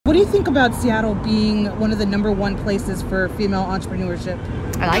What do you think about Seattle being one of the #1 places for female entrepreneurship?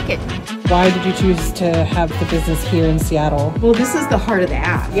 I like it. Why did you choose to have the business here in Seattle? Well, this is the heart of the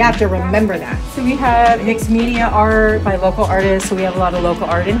app. You have to remember that. So we have mixed media art by local artists, so we have a lot of local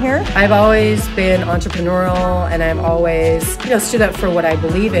art in here. I've always been entrepreneurial and I've always, stood up for what I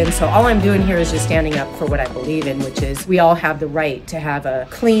believe in. So all I'm doing here is just standing up for what I believe in, which is we all have the right to have a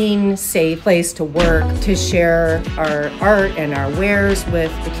clean, safe place to work, to share our art and our wares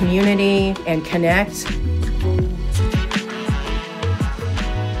with the community and connect.